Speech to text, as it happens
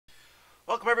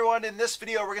Welcome everyone. In this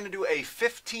video we're going to do a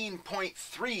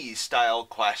 15.3 style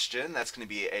question. That's going to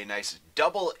be a nice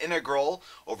double integral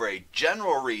over a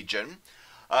general region.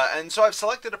 And so I've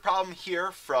selected a problem here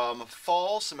from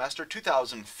fall semester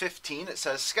 2015. It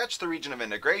says sketch the region of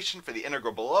integration for the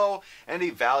integral below and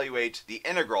evaluate the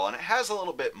integral. And it has a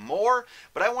little bit more,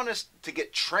 but I want us to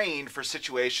get trained for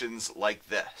situations like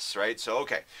this, right? So,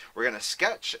 okay, we're going to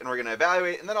sketch and we're going to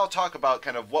evaluate, and then I'll talk about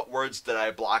kind of what words did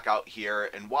I block out here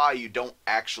and why you don't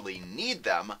actually need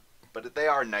them, but they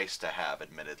are nice to have,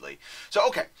 admittedly. So,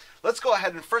 okay, let's go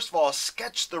ahead and first of all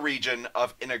sketch the region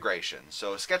of integration.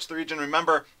 So sketch the region,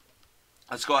 remember,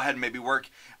 let's go ahead and maybe work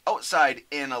outside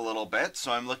in a little bit.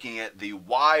 So I'm looking at the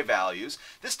y values.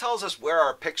 This tells us where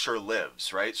our picture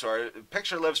lives, right? So our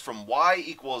picture lives from y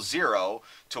equals 0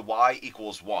 to y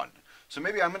equals 1. So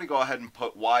maybe I'm going to go ahead and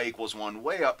put y equals 1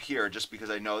 way up here just because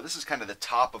I know this is kind of the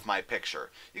top of my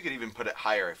picture. You could even put it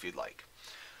higher if you'd like.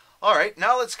 All right,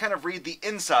 now let's kind of read the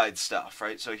inside stuff,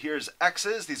 right? So here's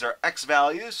x's. These are x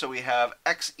values. So we have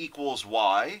x equals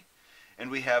y,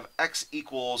 and we have x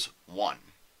equals 1.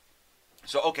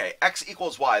 So, okay, x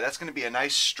equals y. That's going to be a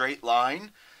nice straight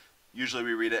line. Usually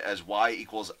we read it as y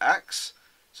equals x.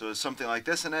 So it's something like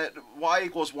this, and y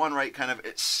equals 1, right, kind of,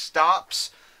 it stops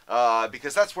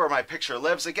because that's where my picture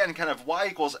lives. Again, kind of y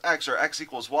equals x or x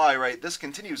equals y, right? This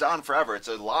continues on forever. It's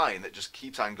a line that just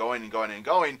keeps on going and going and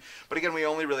going. But again, we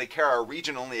only really care. Our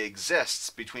region only exists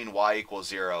between y equals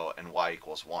 0 and y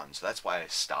equals 1. So that's why I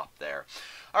stopped there.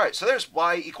 All right, so there's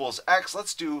y equals x.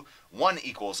 Let's do 1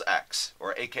 equals x,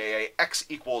 or aka x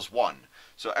equals 1.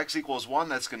 So x equals 1,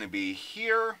 that's going to be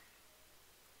here.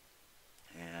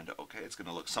 And okay, it's going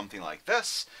to look something like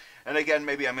this. And again,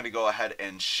 maybe I'm going to go ahead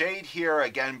and shade here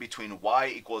again between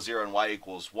y equals 0 and y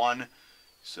equals 1.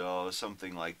 So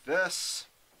something like this.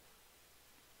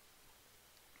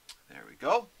 There we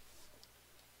go.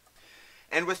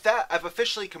 And with that, I've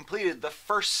officially completed the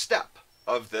first step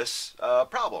of this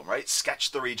problem, right?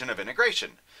 Sketch the region of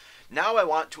integration. Now I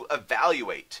want to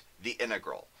evaluate the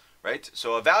integral, right?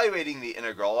 So evaluating the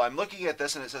integral, I'm looking at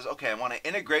this and it says, okay, I want to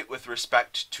integrate with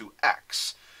respect to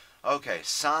x. Okay,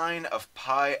 sine of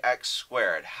pi x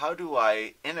squared. How do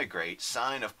I integrate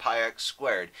sine of pi x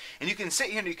squared? And you can sit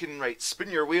here and you can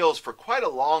spin your wheels for quite a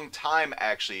long time,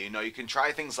 actually. You know, you can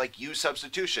try things like u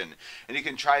substitution, and you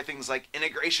can try things like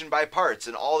integration by parts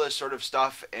and all this sort of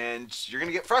stuff, and you're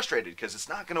going to get frustrated because it's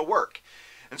not going to work.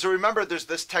 And so remember, there's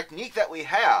this technique that we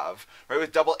have, right,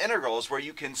 with double integrals where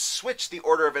you can switch the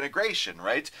order of integration,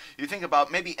 right? You think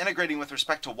about maybe integrating with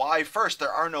respect to y first.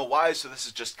 There are no y's, so this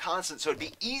is just constant. So it'd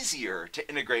be easier to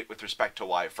integrate with respect to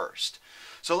y first.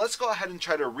 So let's go ahead and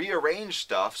try to rearrange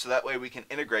stuff so that way we can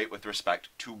integrate with respect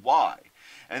to y.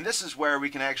 And this is where we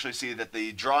can actually see that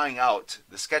the drawing out,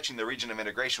 the sketching the region of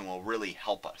integration will really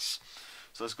help us.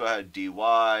 So let's go ahead, dy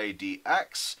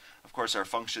dx. Of course, our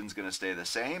function's going to stay the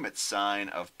same. It's sine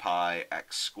of pi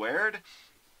x squared.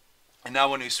 And now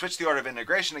when we switch the order of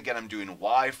integration, again, I'm doing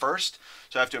y first.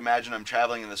 So I have to imagine I'm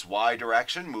traveling in this y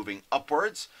direction, moving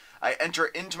upwards. I enter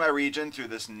into my region through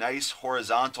this nice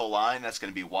horizontal line. That's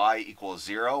going to be y equals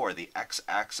 0, or the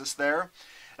x-axis there.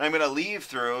 And I'm going to leave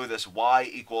through this y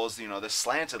equals, you know, this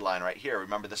slanted line right here.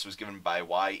 Remember, this was given by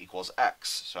y equals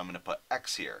x. So I'm going to put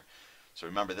x here. So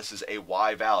remember, this is a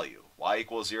y value. Y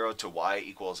equals 0 to y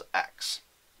equals x.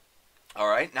 All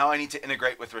right, now I need to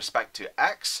integrate with respect to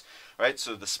x. Right,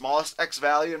 so the smallest x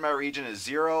value in my region is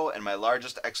 0, and my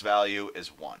largest x value is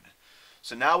 1.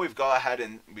 So now we've gone ahead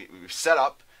and we've set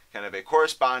up kind of a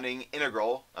corresponding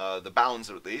integral, the bounds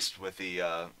at least, with the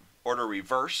order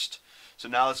reversed. So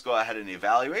now let's go ahead and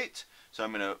evaluate. So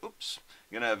I'm going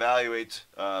to evaluate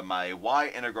my y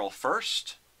integral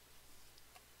first.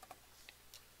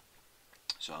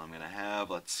 So I'm going to have,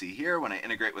 let's see here, when I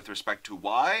integrate with respect to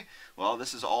y, well,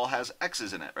 this is all has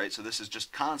x's in it, right? So this is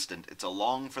just constant. It's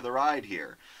along for the ride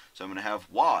here. So I'm going to have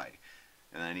y,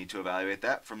 and I need to evaluate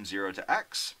that from 0 to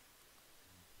x.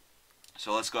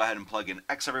 So let's go ahead and plug in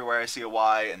x everywhere I see a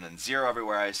y, and then 0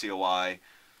 everywhere I see a y.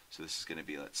 So this is going to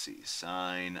be, let's see,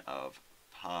 sine of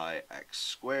pi x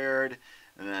squared,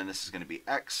 and then this is going to be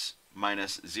x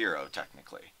minus 0,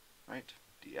 technically, right?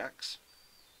 dx.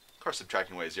 Of course,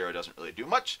 subtracting away 0 doesn't really do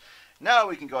much. Now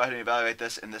we can go ahead and evaluate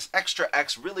this, and this extra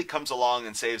x really comes along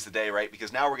and saves the day, right?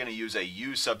 Because now we're going to use a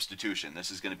u substitution. This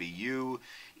is going to be u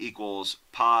equals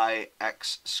pi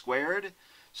x squared.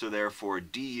 So therefore,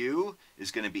 du is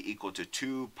going to be equal to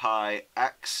 2 pi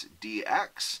x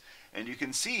dx. And you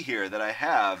can see here that I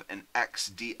have an x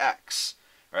dx,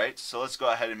 right? So let's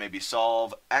go ahead and maybe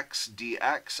solve x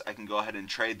dx. I can go ahead and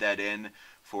trade that in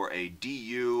for a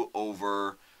du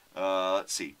over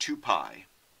let's see, 2 pi.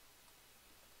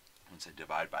 once I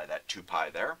divide by that 2 pi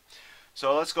there.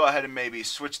 So let's go ahead and maybe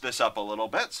switch this up a little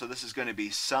bit. So this is going to be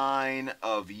sine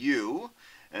of u,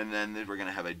 and then we're going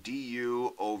to have a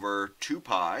du over 2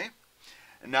 pi.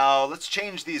 Now let's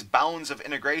change these bounds of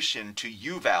integration to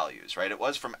u values, right? It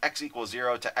was from x equals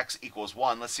 0 to x equals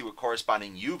 1. Let's see what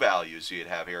corresponding u values you'd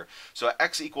have here. So at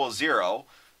x equals 0,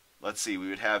 let's see, we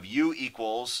would have u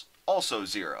equals also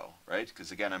 0, right?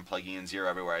 Because again, I'm plugging in 0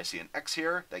 everywhere I see an x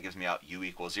here. That gives me out u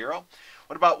equals 0.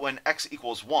 What about when x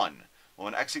equals 1? Well,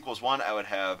 when x equals 1, I would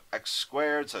have x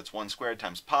squared, so that's 1 squared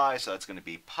times pi, so that's going to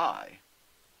be pi.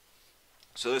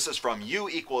 So this is from u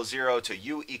equals 0 to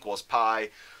u equals pi.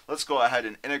 Let's go ahead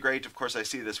and integrate. Of course, I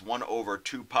see this 1 over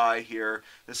 2 pi here.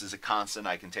 This is a constant.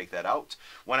 I can take that out.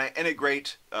 When I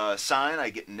integrate sine, I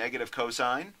get negative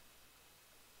cosine.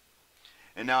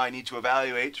 And now I need to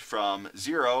evaluate from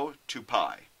 0 to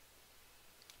pi.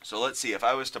 So let's see. If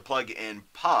I was to plug in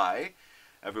pi,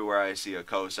 everywhere I see a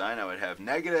cosine, I would have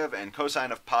negative, and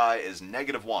cosine of pi is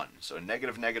negative 1. So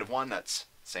negative negative 1, that's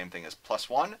the same thing as plus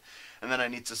 1. And then I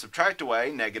need to subtract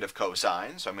away negative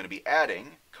cosine, so I'm going to be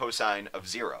adding cosine of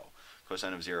 0.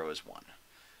 Cosine of 0 is 1.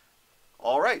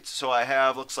 Alright, so I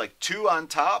have, looks like 2 on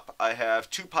top, I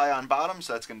have 2 pi on bottom,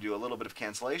 so that's going to do a little bit of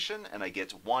cancellation, and I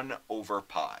get 1 over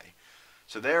pi.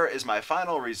 So there is my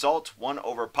final result. 1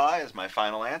 over pi is my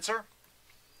final answer.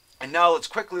 And now let's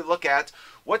quickly look at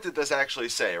what did this actually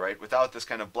say, right, without this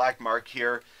kind of black mark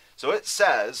here. So it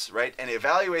says, right, and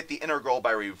evaluate the integral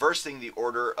by reversing the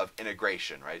order of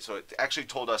integration, right? So it actually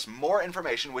told us more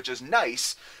information, which is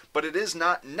nice, but it is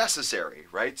not necessary,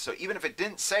 right? So even if it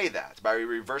didn't say that, by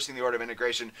reversing the order of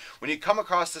integration, when you come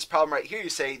across this problem right here, you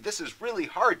say, this is really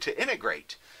hard to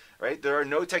integrate, right? There are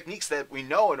no techniques that we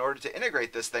know in order to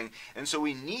integrate this thing, and so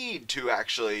we need to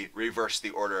actually reverse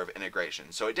the order of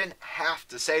integration. So it didn't have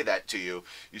to say that to you.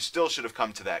 You still should have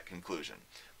come to that conclusion.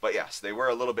 But yes, they were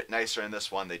a little bit nicer in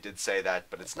this one. They did say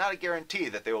that, but it's not a guarantee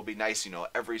that they will be nice, you know,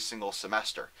 every single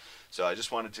semester. So I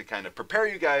just wanted to kind of prepare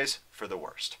you guys for the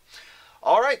worst.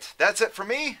 All right, that's it for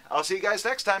me. I'll see you guys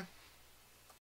next time.